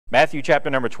Matthew chapter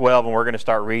number 12, and we're going to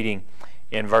start reading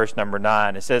in verse number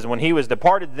 9. It says, "When he was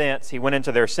departed thence, he went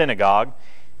into their synagogue,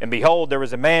 and behold, there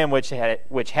was a man which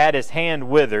had his hand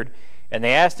withered. And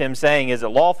they asked him, saying, Is it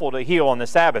lawful to heal on the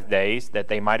Sabbath days, that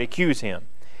they might accuse him?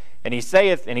 And he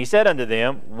said unto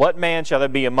them, What man shall there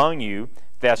be among you,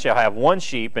 that shall have one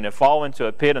sheep, and it fall into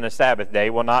a pit on the Sabbath day,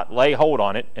 will not lay hold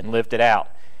on it, and lift it out?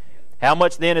 How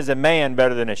much then is a man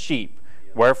better than a sheep?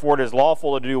 Wherefore it is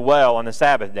lawful to do well on the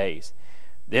Sabbath days.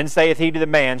 Then saith he to the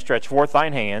man, Stretch forth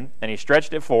thine hand. And he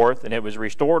stretched it forth, and it was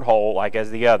restored whole, like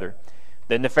as the other.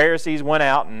 Then the Pharisees went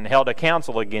out and held a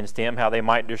council against him, how they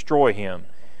might destroy him.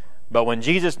 But when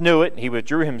Jesus knew it, he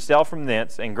withdrew himself from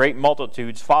thence, and great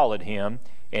multitudes followed him,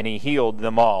 and he healed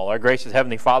them all." Our gracious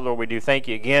Heavenly Father, Lord, we do thank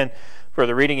you again for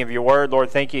the reading of your word. Lord,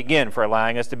 thank you again for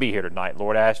allowing us to be here tonight.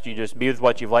 Lord, I ask you just be with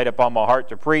what you've laid upon my heart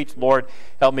to preach. Lord,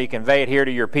 help me convey it here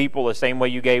to your people the same way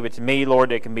you gave it to me.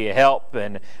 Lord, it can be a help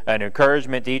and an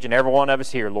encouragement to each and every one of us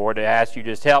here. Lord, I ask you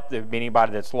just help. There be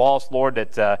anybody that's lost, Lord,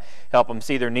 that help them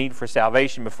see their need for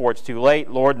salvation before it's too late.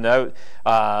 Lord, no,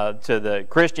 to the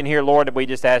Christian here, Lord, we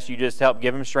just ask you just help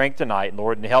give them strength tonight,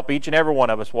 Lord, and help each and every one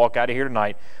of us walk out of here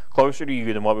tonight closer to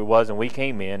you than what we was when we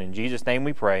came in. In Jesus' name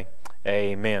we pray.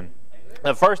 Amen.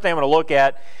 The first thing I'm going to look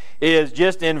at is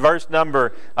just in verse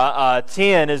number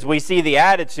 10, as we see the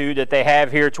attitude that they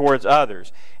have here towards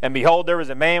others. "And behold, there was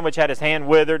a man which had his hand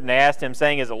withered, and they asked him,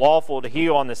 saying, Is it lawful to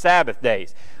heal on the Sabbath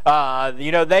days?"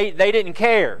 They didn't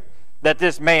care that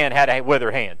this man had a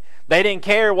withered hand. They didn't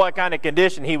care what kind of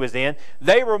condition he was in.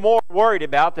 They were more worried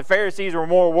about, the Pharisees were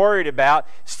more worried about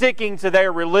sticking to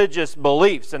their religious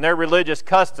beliefs and their religious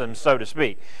customs, so to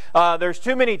speak. There's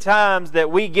too many times that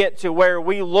we get to where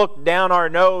we look down our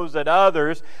nose at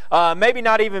others, maybe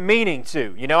not even meaning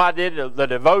to. You know, I did the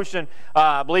devotion,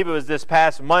 I believe it was this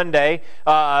past Monday,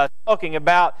 talking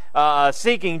about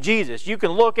seeking Jesus. You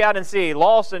can look out and see a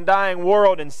lost and dying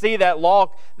world and see that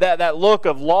look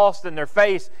of lost in their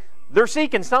face. They're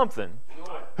seeking something.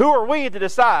 Who are we to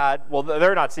decide? Well,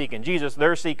 they're not seeking Jesus.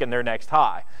 They're seeking their next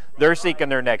high. They're seeking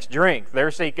their next drink. They're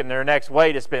seeking their next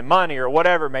way to spend money or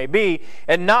whatever it may be,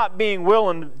 and not being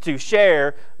willing to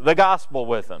share the gospel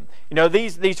with them. You know,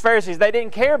 these Pharisees, they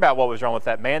didn't care about what was wrong with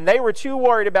that man. They were too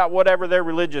worried about whatever their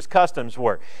religious customs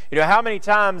were. You know, how many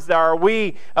times are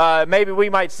we, maybe we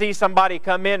might see somebody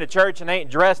come into church and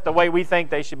ain't dressed the way we think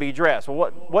they should be dressed.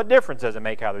 Well, what difference does it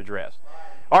make how they're dressed?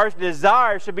 Our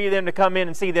desire should be them to come in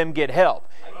and see them get help.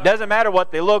 It doesn't matter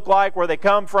what they look like, where they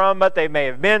come from, what they may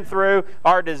have been through.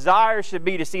 Our desire should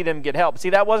be to see them get help. See,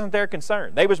 that wasn't their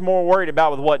concern. They was more worried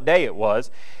about with what day it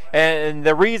was. And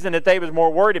the reason that they was more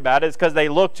worried about it is because they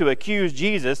looked to accuse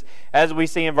Jesus, as we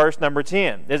see in verse number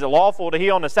 10. Is it lawful to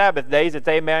heal on the Sabbath days that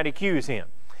they might accuse him?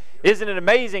 Isn't it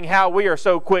amazing how we are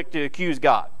so quick to accuse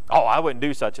God? Oh, I wouldn't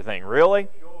do such a thing. Really?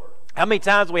 How many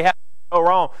times we have to go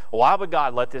wrong? Why would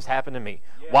God let this happen to me?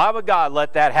 Why would God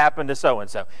let that happen to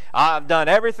so-and-so? I've done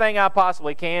everything I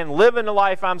possibly can, living the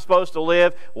life I'm supposed to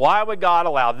live. Why would God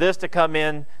allow this to come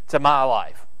into my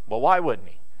life? Well, why wouldn't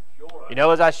he? You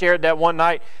know, as I shared that one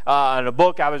night in a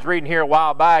book I was reading here a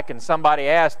while back, and somebody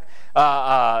asked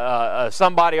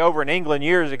somebody over in England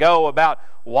years ago about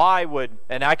why would,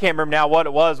 and I can't remember now what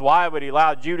it was, why would he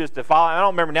allow Judas to follow? I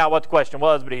don't remember now what the question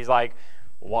was, but he's like,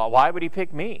 why would he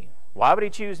pick me? Why would he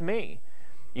choose me?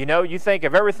 You know, you think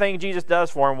of everything Jesus does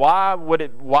for him,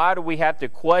 why do we have to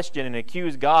question and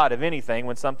accuse God of anything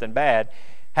when something bad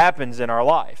happens in our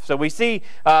life? So we see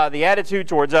the attitude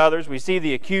towards others, we see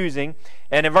the accusing,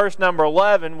 and in verse number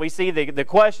 11 we see the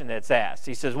question that's asked.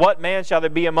 He says, What man shall there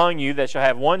be among you that shall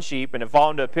have one sheep, and it fall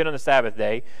into a pit on the Sabbath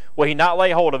day? Will he not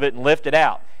lay hold of it and lift it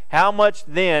out? How much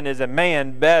then is a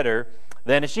man better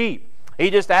than a sheep? He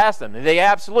just asked them, the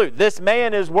absolute. This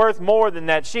man is worth more than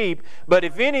that sheep, but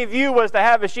if any of you was to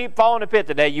have a sheep fall in a pit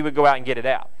today, you would go out and get it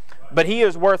out. But he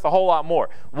is worth a whole lot more.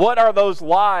 What are those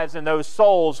lives and those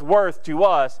souls worth to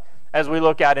us as we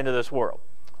look out into this world?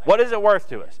 What is it worth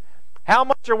to us? How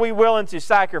much are we willing to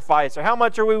sacrifice, or how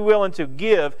much are we willing to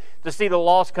give to see the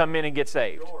lost come in and get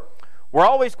saved? We're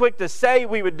always quick to say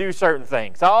we would do certain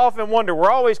things. I often wonder,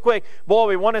 we're always quick, boy,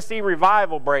 we want to see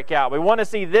revival break out. We want to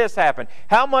see this happen.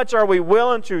 How much are we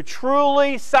willing to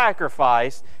truly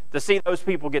sacrifice to see those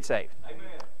people get saved?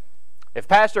 Amen. If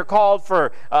Pastor called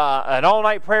for an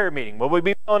all-night prayer meeting, will we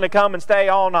be willing to come and stay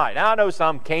all night? Now, I know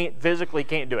some physically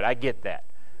can't do it. I get that.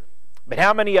 But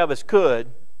how many of us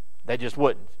could that just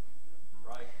wouldn't?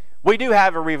 We do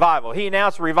have a revival. He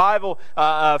announced a revival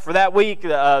for that week,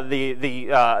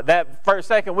 that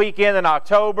second weekend in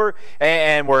October,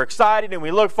 and we're excited and we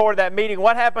look forward to that meeting.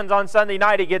 What happens on Sunday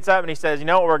night? He gets up and he says, you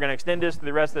know what, we're going to extend this to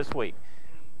the rest of this week.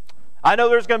 I know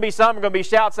there's going to be some going to be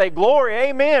shouts, say, glory,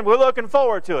 amen, we're looking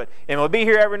forward to it. And we'll be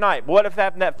here every night. But what if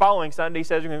that following Sunday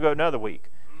says we're going to go another week?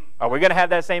 Are we going to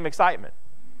have that same excitement?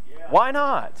 Yeah. Why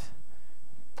not?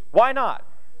 Why not?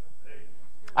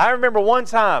 I remember one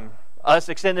time us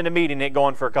extending a meeting and it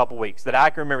going for a couple weeks that I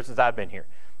can remember since I've been here.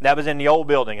 That was in the old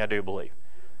building, I do believe.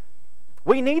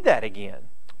 We need that again.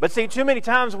 But see, too many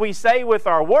times we say with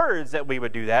our words that we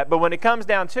would do that, but when it comes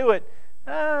down to it,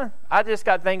 I just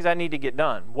got things I need to get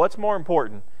done. What's more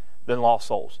important than lost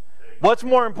souls? What's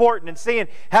more important than seeing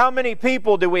how many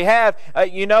people do we have?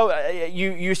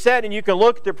 You said, and you can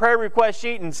look at the prayer request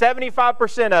sheet, and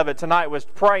 75% of it tonight was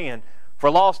praying for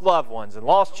lost loved ones and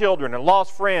lost children and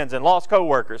lost friends and lost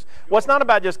co-workers. Well, it's not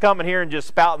about just coming here and just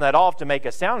spouting that off to make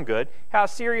us sound good. How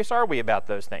serious are we about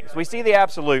those things? We see the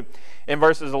absolute in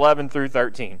verses 11 through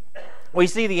 13. We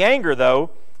see the anger,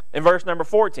 though, in verse number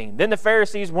 14. Then the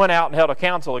Pharisees went out and held a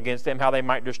council against him, how they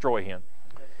might destroy him.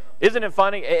 Isn't it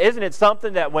funny? Isn't it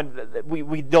something that when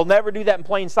they'll never do that in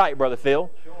plain sight, Brother Phil?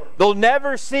 Sure. They'll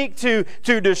never seek to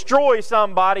destroy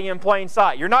somebody in plain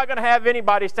sight. You're not going to have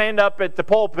anybody stand up at the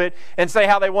pulpit and say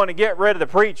how they want to get rid of the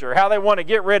preacher, how they want to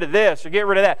get rid of this or get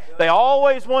rid of that. They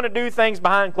always want to do things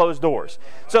behind closed doors.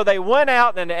 So they went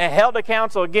out and held a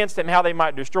council against him, how they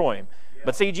might destroy him.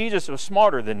 But see, Jesus was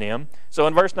smarter than them. So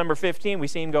in verse number 15, we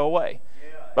see him go away.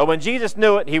 But when Jesus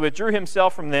knew it, he withdrew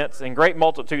himself from thence, and great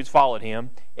multitudes followed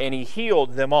him, and he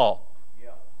healed them all.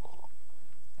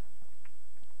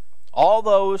 All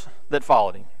those that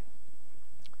followed him.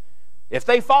 If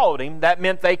they followed him, that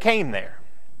meant they came there.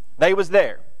 They was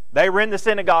there. They were in the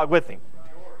synagogue with him.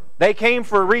 They came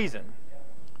for a reason.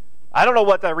 I don't know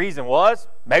what that reason was.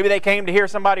 Maybe they came to hear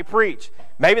somebody preach.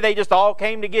 Maybe they just all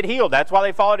came to get healed. That's why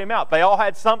they followed him out. They all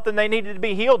had something they needed to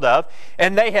be healed of,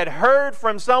 and they had heard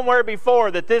from somewhere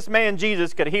before that this man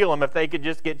Jesus could heal them if they could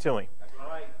just get to him.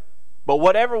 Right. But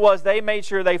whatever it was, they made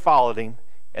sure they followed him,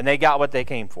 and they got what they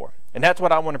came for. And that's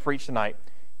what I want to preach tonight.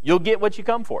 You'll get what you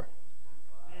come for.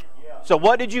 Yeah. So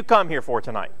what did you come here for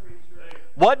tonight?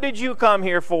 What did you come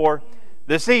here for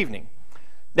this evening?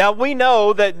 Now, we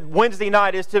know that Wednesday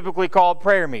night is typically called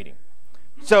prayer meeting.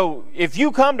 So, if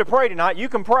you come to pray tonight, you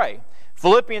can pray.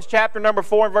 Philippians chapter number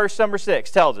 4 and verse number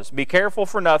 6 tells us, be careful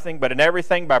for nothing, but in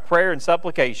everything by prayer and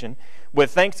supplication,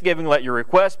 with thanksgiving let your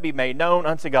requests be made known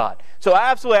unto God. So,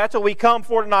 absolutely, that's what we come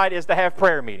for tonight, is to have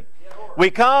prayer meeting.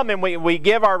 We come and we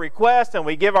give our request, and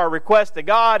we give our request to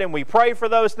God, and we pray for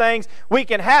those things. We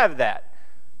can have that.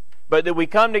 But did we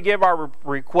come to give our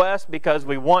request because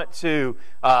we want to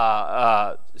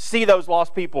see those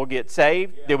lost people get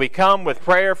saved? Did we come with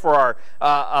prayer for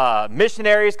our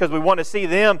missionaries because we want to see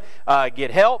them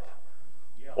get help?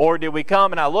 Or did we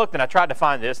come, and I looked and I tried to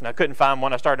find this and I couldn't find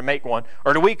one, I started to make one.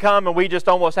 Or do we come and we just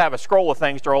almost have a scroll of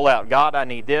things to roll out? God, I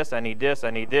need this, I need this,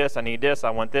 I need this, I need this,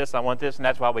 I want this, I want this, and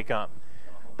that's why we come.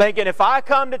 Thinking if I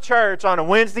come to church on a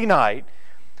Wednesday night,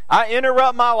 I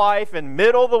interrupt my life in the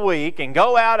middle of the week and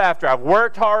go out after I've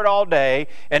worked hard all day,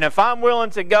 and if I'm willing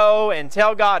to go and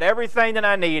tell God everything that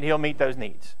I need, He'll meet those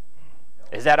needs.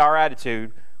 Is that our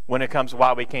attitude when it comes to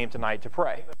why we came tonight to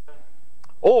pray?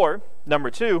 Or, number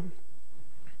two,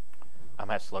 I'm going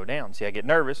to have to slow down. See, I get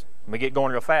nervous. We get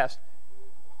going real fast.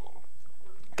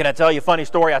 Can I tell you a funny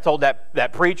story? I told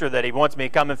that preacher that he wants me to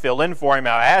come and fill in for him.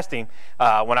 I asked him,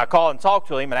 when I called and talked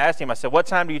to him, and I asked him, I said, what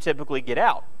time do you typically get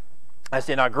out? I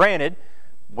said, now granted,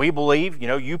 we believe,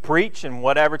 you preach, and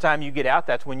whatever time you get out,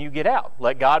 that's when you get out.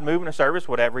 Let God move in a service,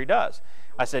 whatever He does.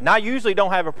 I said, now I usually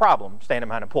don't have a problem standing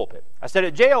behind a pulpit. I said,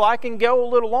 at jail, I can go a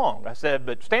little long. I said,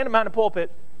 but standing behind a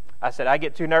pulpit, I said, I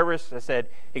get too nervous. I said,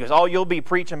 he goes, oh, you'll be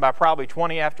preaching by probably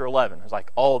 20 after 11. I was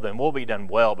like, oh, then we'll be done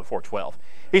well before 12.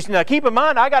 He said, now keep in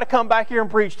mind, I got to come back here and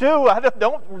preach too.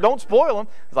 Don't spoil them.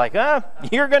 I was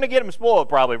like, you're going to get them spoiled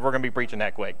probably if we're going to be preaching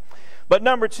that quick. But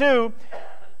number two,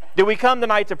 did we come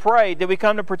tonight to pray? Did we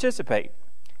come to participate?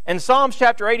 In Psalms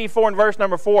chapter 84 and verse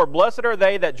number 4, blessed are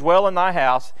they that dwell in thy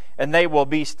house, and they will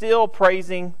be still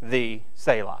praising thee,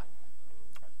 Selah.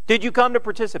 Did you come to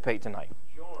participate tonight?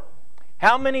 Sure.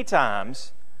 How many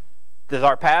times does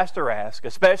our pastor ask,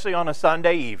 especially on a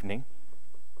Sunday evening,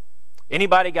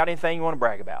 anybody got anything you want to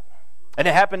brag about? And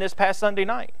it happened this past Sunday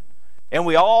night. And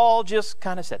we all just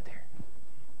kind of sat there,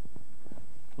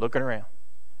 looking around.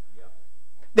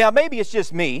 Now, maybe it's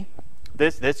just me.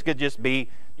 This could just be,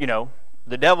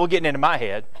 the devil getting into my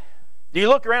head. Do you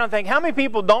look around and think, how many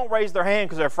people don't raise their hand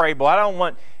because they're afraid, well, I don't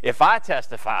want, if I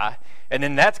testify, and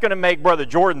then that's going to make Brother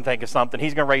Jordan think of something,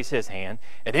 he's going to raise his hand.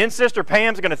 And then Sister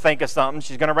Pam's going to think of something,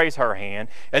 she's going to raise her hand.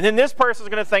 And then this person's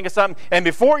going to think of something, and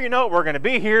before you know it, we're going to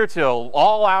be here till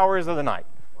all hours of the night.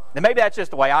 And maybe that's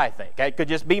just the way I think. It could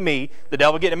just be me, the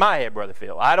devil getting in my head, Brother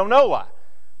Phil. I don't know why.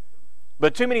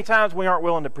 But too many times we aren't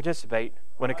willing to participate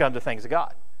when it comes to things of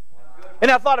God. And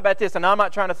I thought about this, and I'm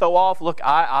not trying to throw off. Look,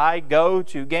 I go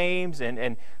to games,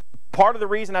 and part of the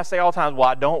reason I say all the time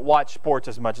why I don't watch sports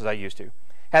as much as I used to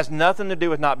has nothing to do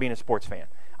with not being a sports fan.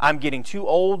 I'm getting too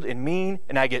old and mean,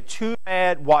 and I get too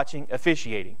mad watching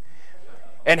officiating.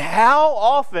 And how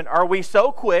often are we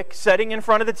so quick sitting in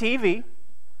front of the TV,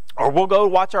 or we'll go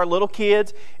watch our little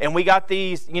kids, and we got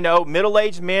these,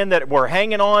 middle-aged men that were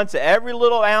hanging on to every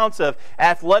little ounce of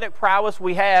athletic prowess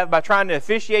we have by trying to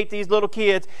officiate these little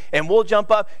kids, and we'll jump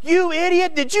up, "You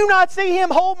idiot, did you not see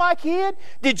him hold my kid?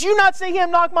 Did you not see him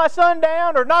knock my son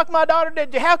down or knock my daughter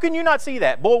down? How can you not see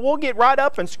that?" Boy, we'll get right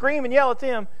up and scream and yell at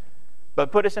them.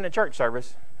 But put us in a church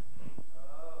service,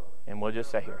 and we'll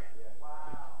just sit here.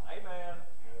 Amen.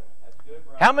 That's good,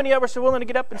 bro. How many of us are willing to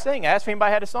get up and sing? I asked if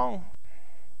anybody had a song.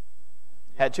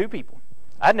 Had 2 people.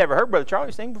 I'd never heard Brother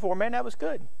Charlie sing before. Man, that was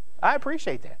good. I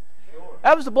appreciate that. Sure.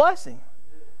 That was a blessing.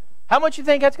 How much you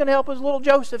think that's going to help his little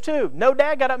Joseph too? No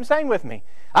dad got up and sang with me.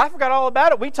 I forgot all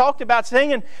about it. We talked about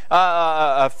singing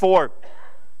for,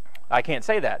 I can't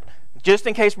say that. Just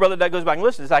in case Brother Doug goes back and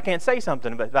listens, I can't say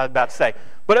something I was about to say.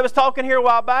 But I was talking here a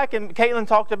while back, and Caitlin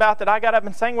talked about that I got up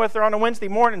and sang with her on a Wednesday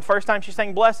morning. First time she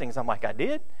sang Blessings. I'm like, I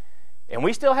did? And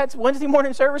we still had Wednesday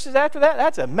morning services after that?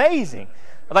 That's amazing.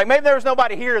 Like, maybe there was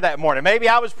nobody here that morning. Maybe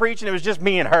I was preaching, it was just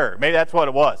me and her. Maybe that's what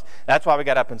it was. That's why we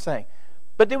got up and sang.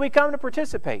 But did we come to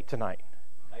participate tonight?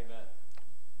 Amen.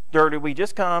 Or did we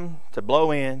just come to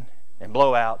blow in and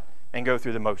blow out and go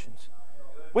through the motions?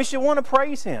 We should want to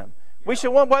praise Him. We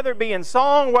should want, whether it be in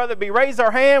song, whether it be raise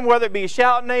our hand, whether it be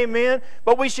shouting amen,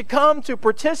 but we should come to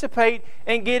participate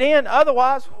and get in.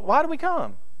 Otherwise, why do we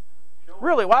come?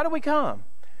 Really, why do we come?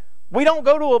 We don't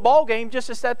go to a ball game just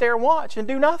to sit there and watch and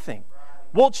do nothing.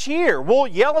 We'll cheer. We'll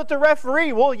yell at the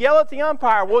referee. We'll yell at the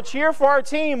umpire. We'll cheer for our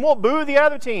team. We'll boo the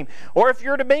other team. Or if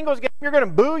you're at a Bengals game, you're going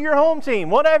to boo your home team,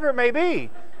 whatever it may be.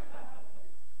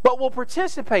 But we'll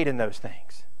participate in those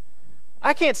things.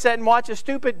 I can't sit and watch a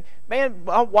stupid, man,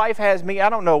 my wife has me, I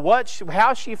don't know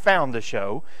how she found the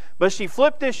show, but she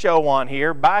flipped this show on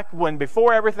here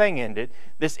before everything ended,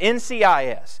 this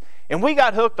NCIS. And we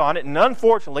got hooked on it, and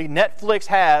unfortunately, Netflix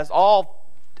has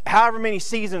however many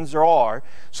seasons there are.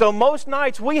 So most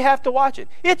nights we have to watch it.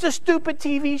 It's a stupid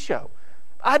TV show.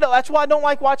 That's why I don't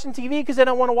like watching TV, because I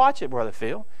don't want to watch it, Brother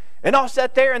Phil. And I'll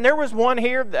sit there, and there was one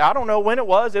here, I don't know when it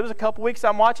was a couple weeks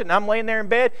I'm watching, and I'm laying there in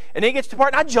bed, and it gets to the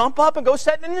part, and I jump up and go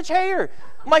sit in the chair.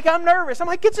 I'm like, I'm nervous. I'm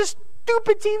like, it's a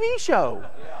stupid TV show.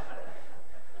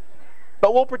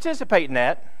 But we'll participate in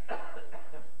that.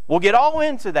 We'll get all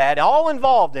into that, all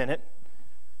involved in it,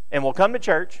 and we'll come to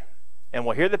church, and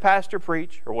we'll hear the pastor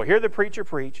preach, or we'll hear the preacher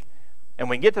preach, and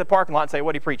we get to the parking lot and say,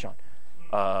 what did he preach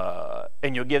on?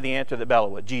 And you'll give the answer that Bella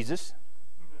would. Jesus.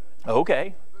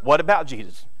 Okay. What about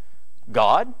Jesus?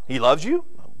 God. He loves you.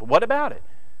 What about it?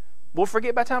 We'll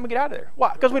forget by the time we get out of there.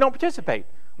 Why? Because we don't participate.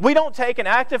 We don't take an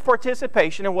active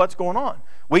participation in what's going on.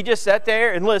 We just sit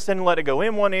there and listen and let it go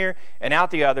in one ear and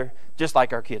out the other, just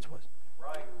like our kids was.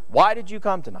 Right. Why did you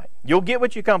come tonight? You'll get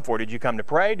what you come for. Did you come to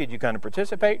pray? Did you come to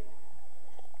participate?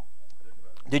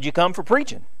 Did you come for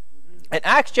preaching? In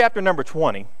Acts chapter number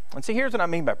 20, and see, here's what I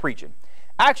mean by preaching.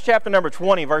 Acts chapter number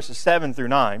 20, verses 7 through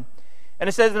 9. And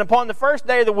it says, and upon the first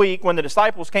day of the week, when the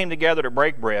disciples came together to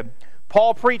break bread,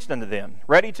 Paul preached unto them,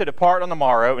 ready to depart on the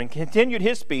morrow, and continued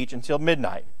his speech until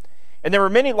midnight. And there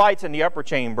were many lights in the upper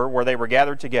chamber where they were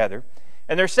gathered together.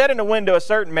 And there sat in a window a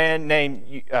certain man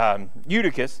named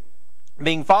Eutychus,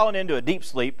 being fallen into a deep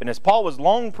sleep. And as Paul was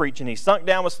long preaching, he sunk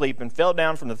down with sleep and fell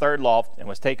down from the third loft and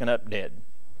was taken up dead.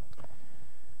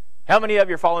 How many of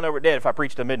you are falling over dead if I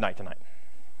preach till midnight tonight?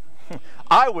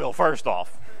 I will, first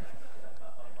off.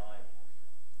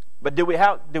 But do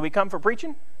we come for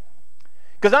preaching?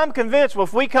 Because I'm convinced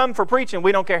if we come for preaching,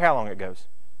 we don't care how long it goes.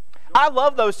 I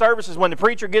love those services when the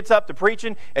preacher gets up to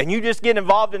preaching and you just get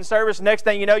involved in service. Next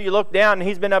thing you know, you look down and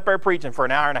he's been up there preaching for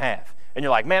an hour and a half. And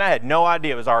you're like, man, I had no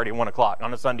idea it was already 1 o'clock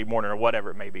on a Sunday morning or whatever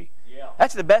it may be. Yeah.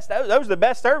 That's the best. Those are the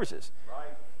best services. Right.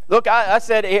 Look, I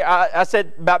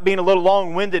said about being a little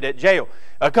long-winded at jail.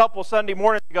 A couple Sunday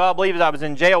mornings ago, I believe I was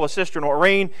in jail with Sister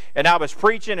Noreen, and I was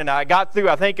preaching, and I got through,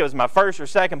 I think it was my first or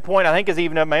second point, I think it was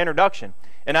even of my introduction.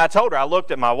 And I told her, I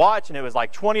looked at my watch, and it was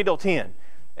like 20 till 10.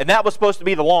 And that was supposed to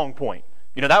be the long point.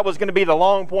 You know, that was going to be the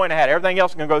long point I had. Everything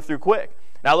else was going to go through quick.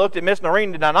 And I looked at Miss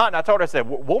Noreen, did I not? And I told her, I said,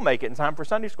 we'll make it in time for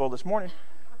Sunday school this morning.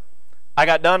 I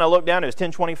got done, I looked down, it was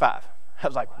 10:25. I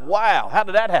was like, wow, how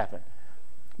did that happen?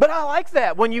 But I like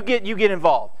that when you get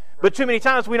involved. But too many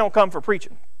times we don't come for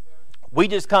preaching. We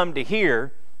just come to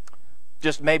hear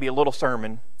just maybe a little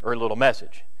sermon or a little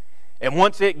message. And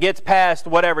once it gets past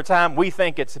whatever time we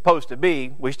think it's supposed to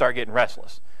be, we start getting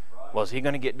restless. Right. Well, is he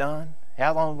going to get done?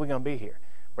 How long are we going to be here?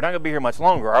 We're not going to be here much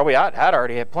longer, are we? I'd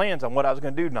already had plans on what I was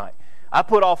going to do tonight. I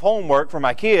put off homework for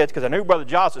my kids because I knew Brother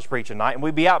Josh was preaching tonight, and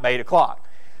we'd be out by 8 o'clock.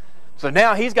 So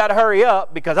now he's got to hurry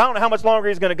up because I don't know how much longer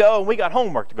he's going to go, and we got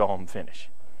homework to go home and finish.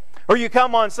 Or you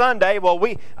come on Sunday, well,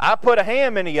 I put a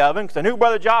ham in the oven because I knew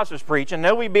Brother Josh was preaching.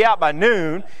 Now we'd be out by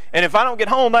noon, and if I don't get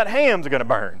home, that ham's going to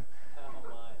burn.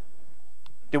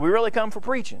 Do we really come for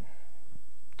preaching?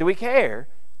 Do we care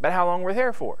about how long we're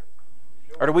there for?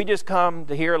 Or do we just come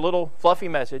to hear a little fluffy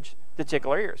message to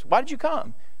tickle our ears? Why did you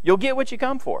come? You'll get what you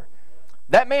come for.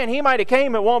 That man, he might have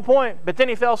came at one point, but then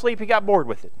he fell asleep, he got bored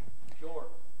with it. Sure.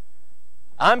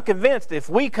 I'm convinced if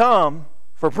we come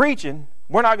for preaching,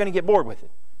 we're not going to get bored with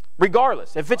it.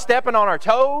 Regardless. If it's stepping on our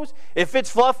toes, if it's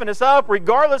fluffing us up,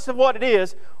 regardless of what it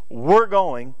is, we're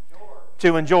going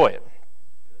to enjoy it.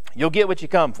 You'll get what you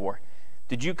come for.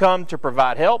 Did you come to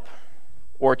provide help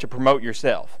or to promote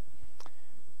yourself?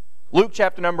 Luke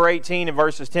chapter number 18 and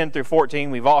verses 10 through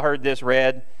 14, we've all heard this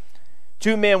read.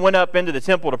 2 men went up into the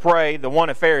temple to pray, the one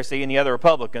a Pharisee and the other a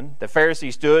publican. The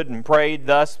Pharisee stood and prayed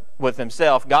thus with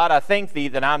himself, God, I thank thee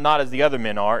that I am not as the other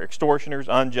men are, extortioners,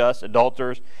 unjust,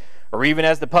 adulterers, or even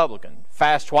as the publican.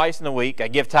 Fast twice in the week, I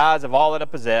give tithes of all that I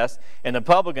possess. And the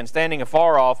publican, standing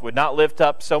afar off, would not lift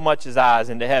up so much his eyes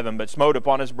into heaven, but smote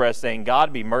upon his breast, saying,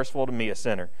 God, be merciful to me, a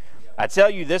sinner. I tell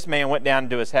you, this man went down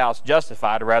into his house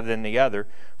justified rather than the other.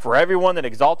 For everyone that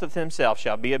exalteth himself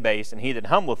shall be abased, and he that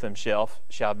humbleth himself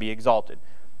shall be exalted.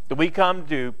 Do we come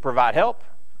to provide help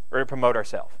or to promote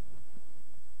ourselves?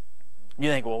 You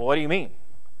think, well, what do you mean?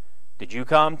 Did you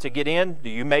come to get in? Do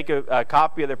you make a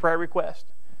copy of the prayer request?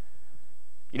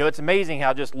 You know, it's amazing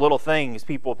how just little things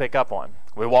people pick up on.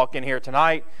 We walk in here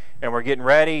tonight, and we're getting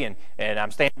ready, and I'm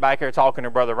standing back here talking to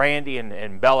Brother Randy,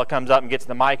 and Bella comes up and gets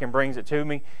the mic and brings it to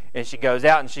me, and she goes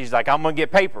out, and she's like, I'm going to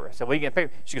get paper. I said, well, you get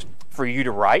paper? She goes, for you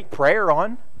to write prayer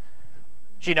on?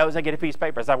 She knows I get a piece of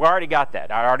paper. I said, well, I already got that.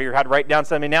 I already had to write down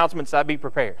some announcements, so I'd be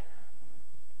prepared.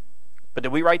 But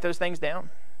did we write those things down?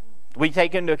 Do we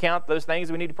take into account those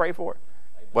things we need to pray for?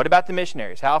 What about the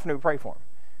missionaries? How often do we pray for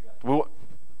them?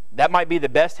 That might be the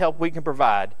best help we can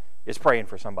provide is praying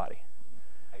for somebody.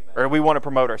 Amen. Or we want to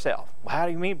promote ourselves. Well, how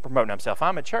do you mean promoting himself?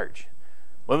 I'm at church.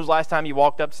 When was the last time you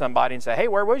walked up to somebody and said, hey,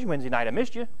 where was you Wednesday night? I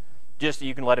missed you. Just so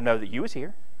you can let them know that you was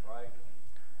here. Right.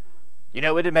 You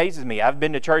know, it amazes me. I've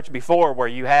been to church before where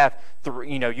you have,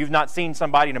 you've not seen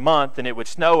somebody in a month and it would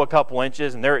snow a couple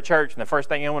inches and they're at church and the first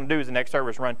thing I want to do is the next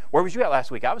service run. Where was you at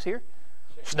last week? I was here.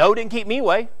 Snow didn't keep me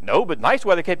away. No, but nice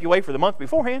weather kept you away for the month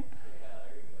beforehand.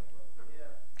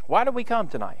 Why do we come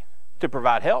tonight? To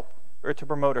provide help or to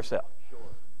promote ourselves? Sure.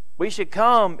 We should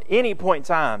come any point in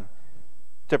time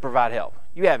to provide help.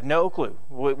 You have no clue.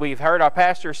 We've heard our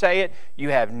pastor say it. You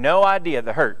have no idea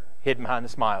the hurt hidden behind the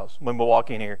smiles when we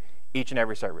walk in here each and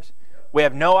every service. Yep. We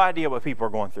have no idea what people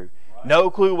are going through. Right. No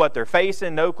clue what they're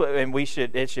facing. No clue, and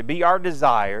it should be our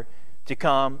desire to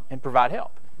come and provide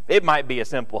help. It might be a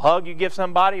simple hug you give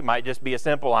somebody. It might just be a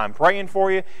simple I'm praying for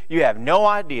you. You have no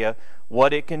idea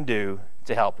what it can do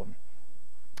to help them.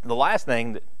 The last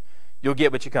thing, that you'll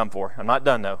get what you come for. I'm not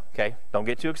done though, okay? Don't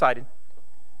get too excited.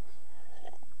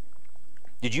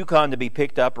 Did you come to be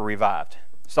picked up or revived?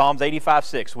 Psalms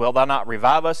 85:6, will thou not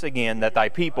revive us again, that thy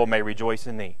people may rejoice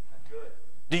in thee?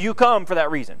 Do you come for that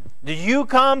reason? Do you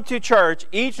come to church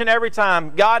each and every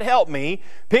time, God help me,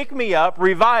 pick me up,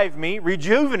 revive me,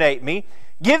 rejuvenate me,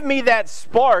 give me that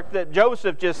spark that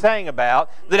Joseph just sang about,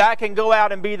 that I can go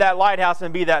out and be that lighthouse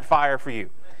and be that fire for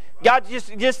you? God,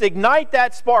 just ignite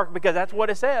that spark, because that's what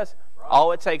it says.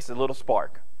 All it takes is a little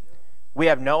spark. We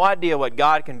have no idea what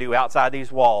God can do outside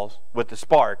these walls with the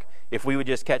spark if we would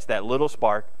just catch that little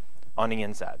spark on the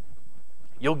inside.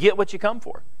 You'll get what you come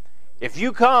for. If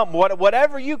you come,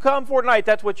 whatever you come for tonight,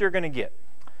 that's what you're going to get.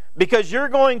 Because you're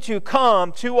going to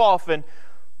come too often.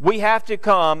 We have to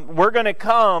come. We're going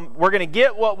to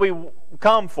get what we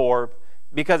come for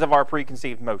because of our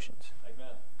preconceived notions.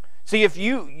 See, if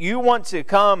you want to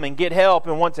come and get help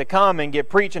and want to come and get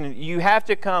preaching, you have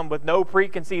to come with no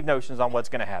preconceived notions on what's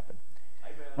going to happen.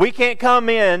 Amen. We can't come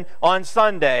in on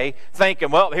Sunday thinking,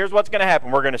 well, here's what's going to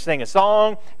happen. We're going to sing a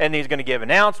song, and he's going to give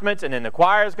announcements, and then the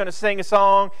choir is going to sing a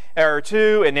song or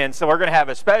two, and then so we're going to have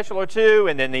a special or two,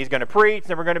 and then he's going to preach,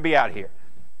 and then we're going to be out here.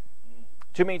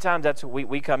 Too many times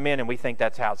we come in and we think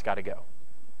that's how it's got to go.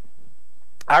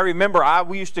 I remember I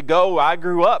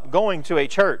grew up going to a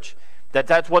church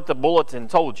that's what the bulletin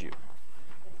told you.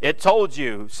 It told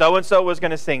you so-and-so was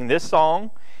going to sing this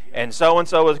song, and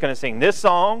so-and-so was going to sing this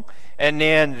song, and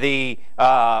then the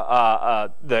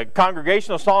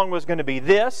congregational song was going to be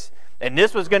this, And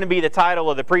this was going to be the title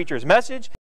of the preacher's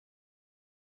message.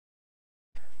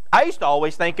 I used to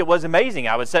always think it was amazing.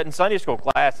 I would sit in Sunday school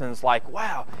class and it's like,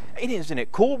 wow, isn't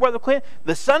it cool, Brother Clint?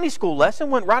 The Sunday school lesson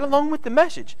went right along with the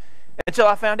message. Until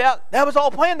I found out that was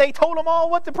all planned. They told them all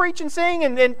what to preach and sing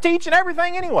and teach and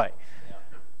everything anyway.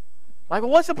 Like,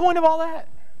 well, what's the point of all that?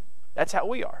 That's how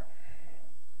we are.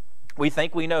 We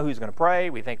think we know who's going to pray.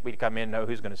 We think we come in and know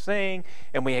who's going to sing.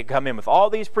 And we come in with all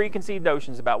these preconceived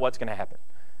notions about what's going to happen.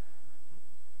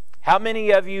 How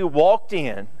many of you walked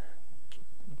in,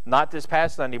 not this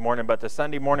past Sunday morning, but the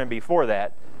Sunday morning before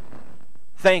that,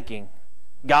 thinking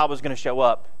God was going to show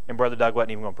up and Brother Doug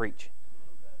wasn't even going to preach?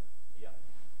 Yeah,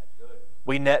 that's good.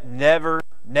 We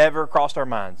never crossed our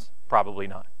minds. Probably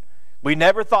not. We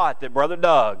never thought that Brother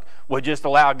Doug would just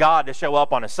allow God to show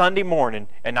up on a Sunday morning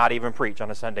and not even preach on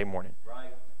a Sunday morning.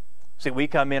 Right. See, we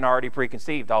come in already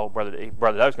preconceived. Oh, Brother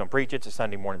Doug's going to preach. It's a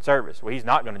Sunday morning service. Well, he's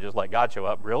not going to just let God show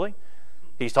up. Really?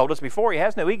 He's told us before he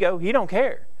has no ego. He don't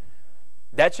care.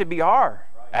 That should be our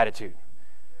attitude.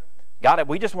 God,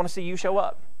 we just want to see you show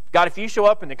up. God, if you show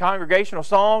up in the congregational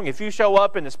song, if you show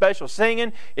up in the special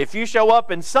singing, if you show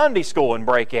up in Sunday school and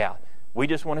break out, we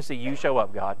just want to see you show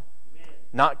up, God.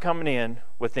 Not coming in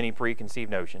with any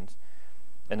preconceived notions.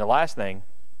 And the last thing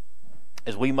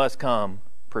is we must come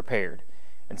prepared.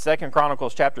 In 2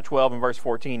 Chronicles chapter 12 and verse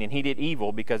 14, and he did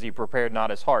evil because he prepared not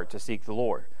his heart to seek the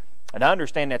Lord. And I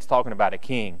understand that's talking about a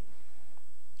king.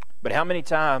 But how many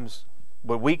times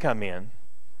would we come in,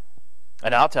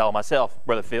 and I'll tell myself,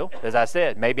 Brother Phil, as I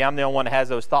said, maybe I'm the only one that has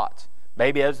those thoughts.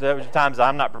 Maybe those are times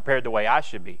I'm not prepared the way I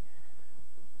should be.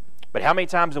 But how many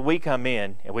times have we come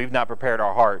in and we've not prepared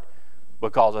our heart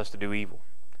would cause us to do evil?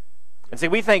 And see,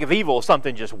 we think of evil as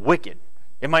something just wicked.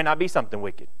 It might not be something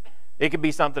wicked. It could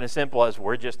be something as simple as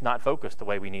we're just not focused the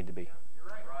way we need to be.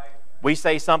 We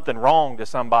say something wrong to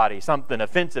somebody, something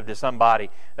offensive to somebody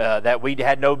that we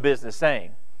had no business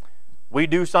saying. We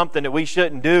do something that we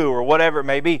shouldn't do or whatever it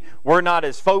may be. We're not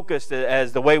as focused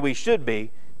as the way we should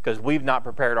be because we've not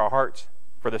prepared our hearts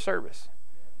for the service.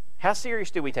 How serious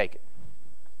do we take it?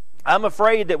 I'm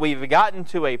afraid that we've gotten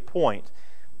to a point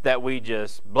that we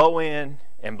just blow in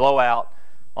and blow out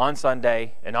on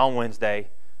Sunday and on Wednesday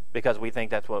because we think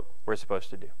that's what we're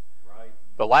supposed to do. Right.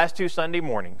 The last two Sunday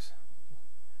mornings,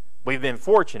 we've been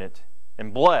fortunate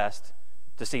and blessed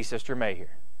to see Sister May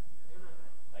here.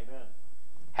 Amen.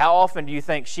 How often do you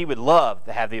think she would love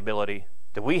to have the ability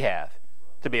that we have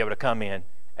to be able to come in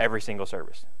every single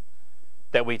service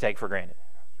that we take for granted?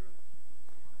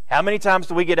 How many times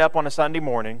do we get up on a Sunday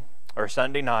morning or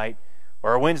Sunday night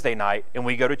or a Wednesday night and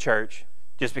we go to church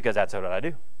just because that's what I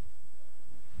do?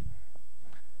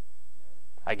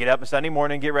 I get up on Sunday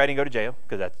morning, get ready, and go to jail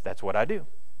because that's what I do.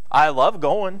 I love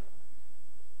going,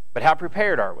 but how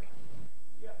prepared are we?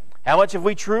 Yeah. How much have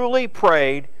we truly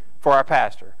prayed for our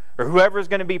pastor or whoever is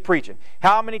going to be preaching?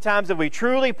 How many times have we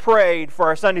truly prayed for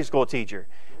our Sunday school teacher?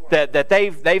 That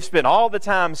they've spent all the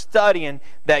time studying,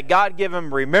 that God give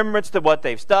them remembrance to what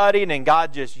they've studied, and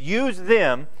God just used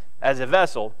them as a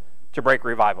vessel to break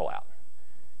revival out.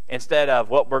 Instead of,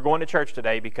 well, we're going to church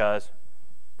today because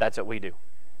that's what we do.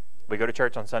 We go to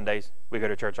church on Sundays, we go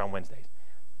to church on Wednesdays.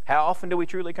 How often do we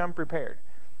truly come prepared?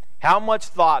 How much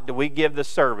thought do we give the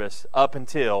service up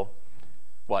until,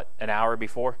 what, an hour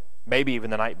before? Maybe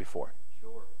even the night before.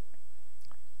 Sure.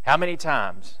 How many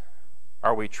times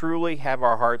are we truly have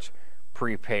our hearts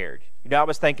prepared? You know, I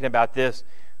was thinking about this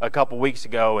a couple weeks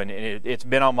ago, and it's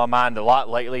been on my mind a lot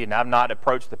lately, and I've not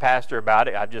approached the pastor about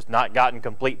it. I've just not gotten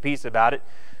complete peace about it.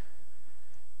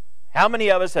 How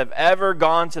many of us have ever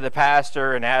gone to the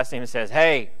pastor and asked him and says,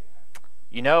 hey,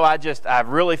 you know, I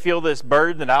really feel this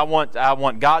burden that I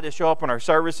want God to show up in our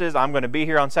services. I'm going to be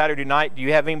here on Saturday night. Do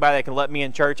you have anybody that can let me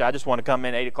in church? I just want to come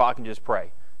in 8 o'clock and just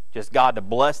pray. Just God to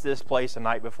bless this place the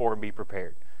night before and be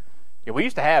prepared. Yeah, we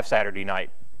used to have Saturday night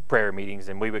prayer meetings,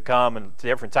 and we would come and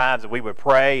different times and we would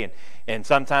pray, and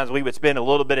sometimes we would spend a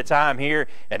little bit of time here.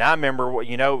 And I remember,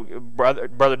 you know,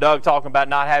 Brother Doug talking about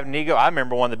not having an ego. I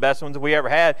remember one of the best ones we ever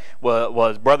had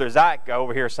was Brother Zach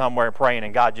over here somewhere praying,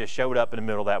 and God just showed up in the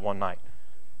middle of that one night.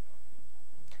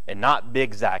 And not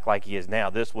big Zach like he is now.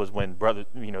 This was when Brother,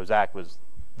 you know, Zach was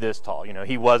this tall. You know,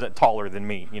 he wasn't taller than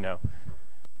me, you know.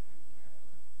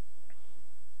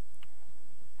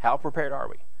 How prepared are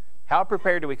we? How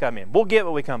prepared do we come in? We'll get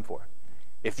what we come for.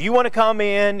 If you want to come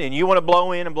in and you want to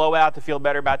blow in and blow out to feel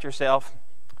better about yourself,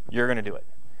 you're going to do it.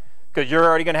 Because you're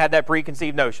already going to have that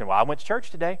preconceived notion. Well, I went to church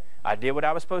today. I did what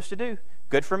I was supposed to do.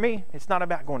 Good for me. It's not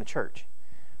about going to church.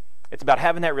 It's about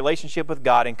having that relationship with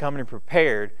God and coming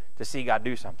prepared to see God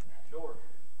do something. Sure.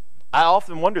 I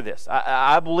often wonder this.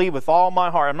 I believe with all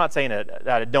my heart, I'm not saying that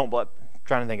I don't, but I'm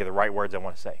trying to think of the right words I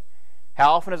want to say.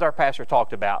 How often has our pastor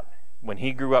talked about when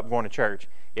he grew up going to church,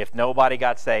 if nobody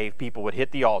got saved, people would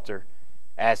hit the altar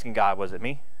asking God, was it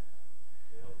me?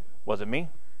 Was it me?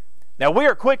 Now, we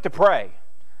are quick to pray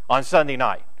on Sunday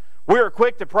night. We are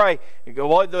quick to pray.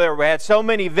 Well, we had so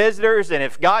many visitors, and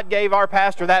if God gave our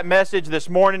pastor that message this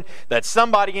morning that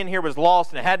somebody in here was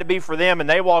lost and it had to be for them, and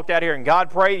they walked out here and God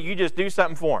prayed, you just do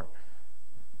something for them.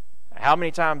 How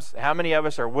many of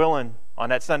us are willing on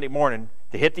that Sunday morning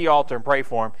to hit the altar and pray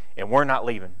for them, and we're not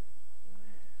leaving?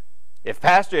 If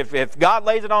God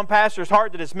lays it on pastor's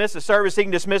heart to dismiss the service, he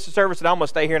can dismiss the service, and I'm going to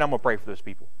stay here and I'm going to pray for those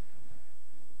people.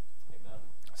 Amen.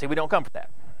 See, we don't come for that.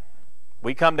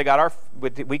 We come to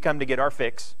get our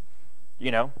fix,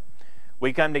 you know.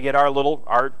 We come to get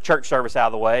our church service out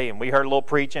of the way, and we heard a little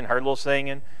preaching, heard a little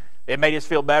singing. It made us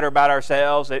feel better about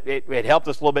ourselves. It helped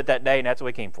us a little bit that day, and that's what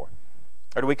we came for.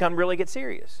 Or do we come to really get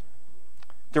serious?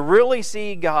 To really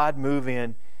see God move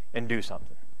in and do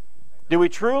something? Do we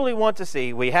truly want to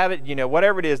see, we have it,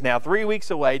 whatever it is now, 3 weeks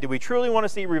away, do we truly want to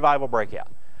see revival break out?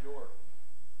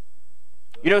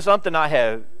 Sure. Something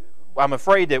I'm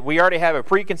afraid that we already have a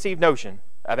preconceived notion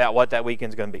about what that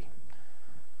weekend's going to be.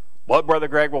 What Brother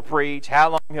Greg will preach,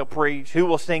 how long he'll preach, who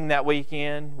will sing that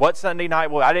weekend, what Sunday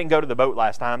night will. I didn't go to the boat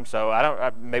last time, so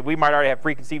we might already have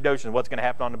preconceived notions of what's going to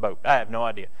happen on the boat. I have no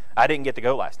idea. I didn't get to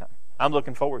go last time. I'm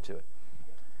looking forward to it.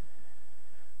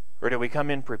 Or do we come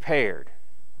in prepared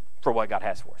for what God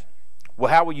has for us?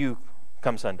 Well, how will you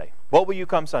come Sunday? What will you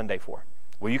come Sunday for?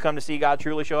 Will you come to see God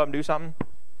truly show up and do something?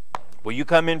 Will you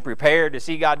come in prepared to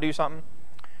see God do something?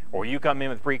 Or will you come in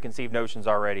with preconceived notions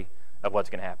already of what's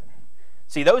going to happen?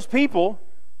 See, those people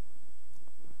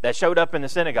that showed up in the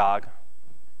synagogue,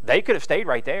 they could have stayed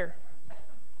right there.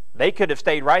 They could have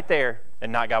stayed right there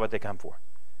and not got what they come for.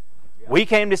 We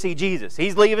came to see Jesus.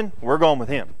 He's leaving. We're going with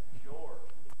him.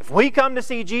 If we come to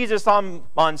see Jesus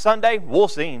on Sunday, we'll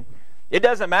see him. It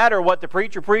doesn't matter what the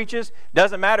preacher preaches.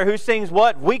 Doesn't matter who sings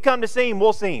what. If we come to see him,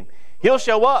 we'll see him. He'll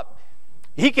show up.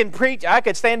 He can preach. I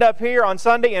could stand up here on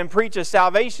Sunday and preach a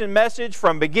salvation message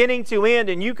from beginning to end,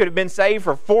 and you could have been saved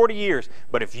for 40 years.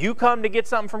 But if you come to get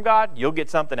something from God, you'll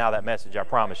get something out of that message, I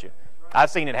promise you.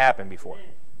 I've seen it happen before.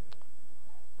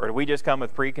 Or do we just come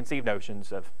with preconceived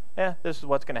notions of, this is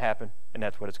what's going to happen, and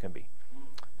that's what it's going to be?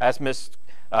 Ask Miss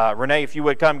Renee if you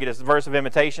would come get us a verse of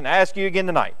invitation. I ask you again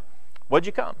tonight, what'd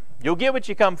you come? You'll get what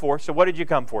you come for, so what did you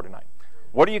come for tonight?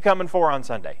 What are you coming for on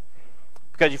Sunday?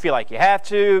 Because you feel like you have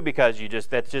to, because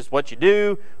that's just what you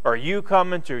do, or are you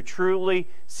coming to truly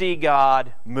see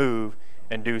God move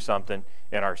and do something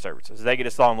in our services? As they get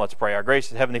us on, let's pray. Our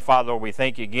gracious Heavenly Father, Lord, we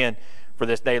thank you again for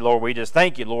this day, Lord. We just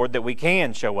thank you, Lord, that we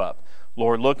can show up.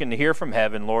 Lord, looking to hear from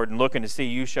heaven, Lord, and looking to see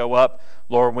you show up.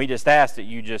 Lord, we just ask that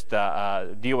you just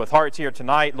deal with hearts here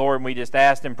tonight, Lord, and we just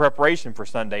ask in preparation for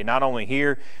Sunday, not only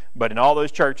here, but in all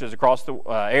those churches across the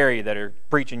area that are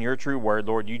preaching your true word,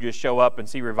 Lord, you just show up and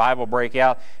see revival break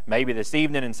out, maybe this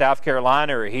evening in South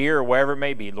Carolina or here or wherever it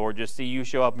may be. Lord, just see you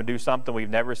show up and do something we've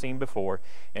never seen before,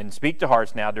 and speak to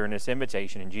hearts now during this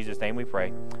invitation. In Jesus' name we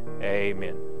pray.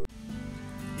 Amen.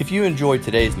 If you enjoyed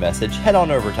today's message, head on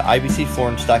over to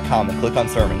ibcflorence.com and click on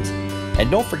Sermons.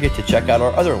 And don't forget to check out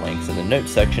our other links in the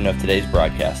notes section of today's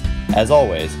broadcast. As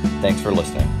always, thanks for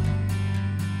listening.